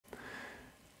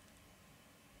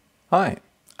Hi,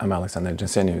 I'm Alexander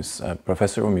Jensenius, a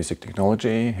professor of music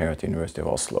technology here at the University of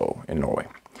Oslo in Norway.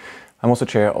 I'm also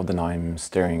chair of the NIME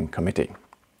steering committee.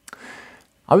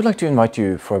 I would like to invite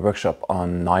you for a workshop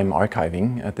on NIME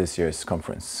Archiving at this year's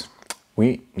conference.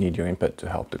 We need your input to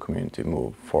help the community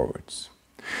move forwards.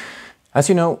 As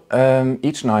you know,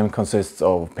 each NIME consists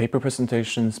of paper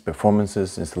presentations,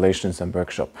 performances, installations and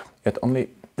workshop, yet only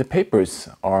the papers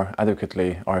are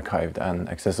adequately archived and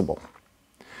accessible.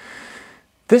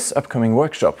 This upcoming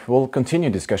workshop will continue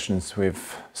discussions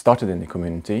we've started in the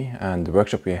community and the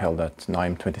workshop we held at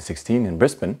NIME 2016 in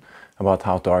Brisbane about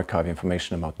how to archive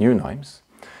information about new NIMEs,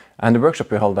 and the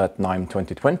workshop we held at NIME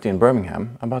 2020 in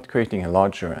Birmingham about creating a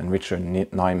larger and richer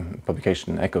NIME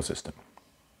publication ecosystem.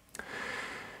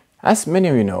 As many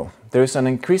of you know, there is an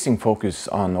increasing focus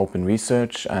on open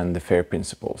research and the FAIR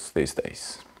principles these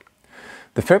days.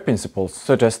 The FAIR principles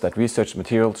suggest that research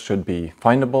materials should be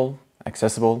findable,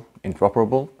 accessible,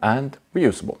 interoperable and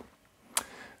reusable.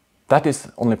 That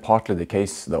is only partly the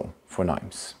case though for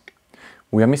NIMEs.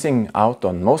 We are missing out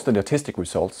on most of the artistic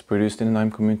results produced in the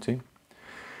NIME community.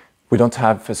 We don't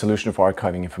have a solution for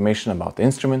archiving information about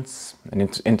instruments and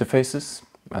interfaces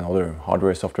and other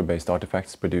hardware software-based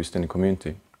artifacts produced in the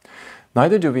community.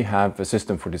 Neither do we have a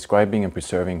system for describing and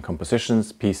preserving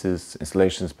compositions, pieces,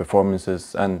 installations,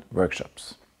 performances and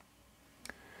workshops.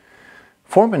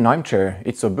 Former NIME chair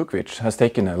Itzo Bukvic has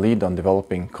taken a lead on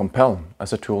developing Compel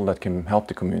as a tool that can help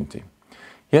the community.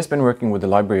 He has been working with the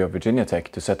Library of Virginia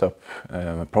Tech to set up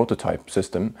a prototype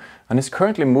system and is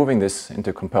currently moving this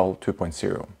into Compel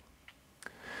 2.0.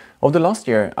 Over the last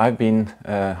year, I've been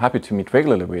happy to meet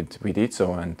regularly with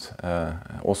Itzo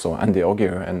and also Andy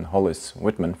Ogier and Hollis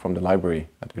Whitman from the library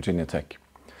at Virginia Tech.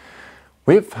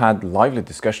 We've had lively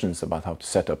discussions about how to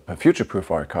set up a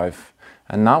future-proof archive,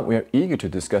 and now we are eager to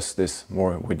discuss this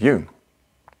more with you.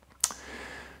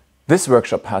 This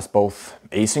workshop has both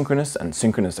asynchronous and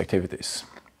synchronous activities.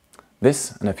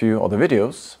 This and a few other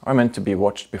videos are meant to be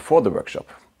watched before the workshop.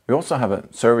 We also have a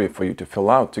survey for you to fill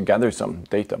out to gather some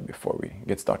data before we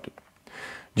get started.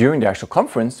 During the actual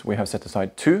conference, we have set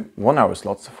aside 2 one-hour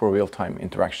slots for real-time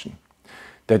interaction.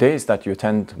 The idea is that you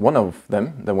attend one of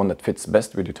them, the one that fits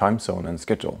best with your time zone and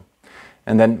schedule.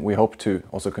 And then we hope to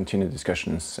also continue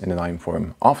discussions in the NIME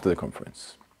forum after the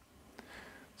conference.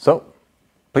 So,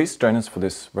 please join us for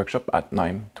this workshop at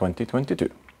NIME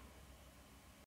 2022.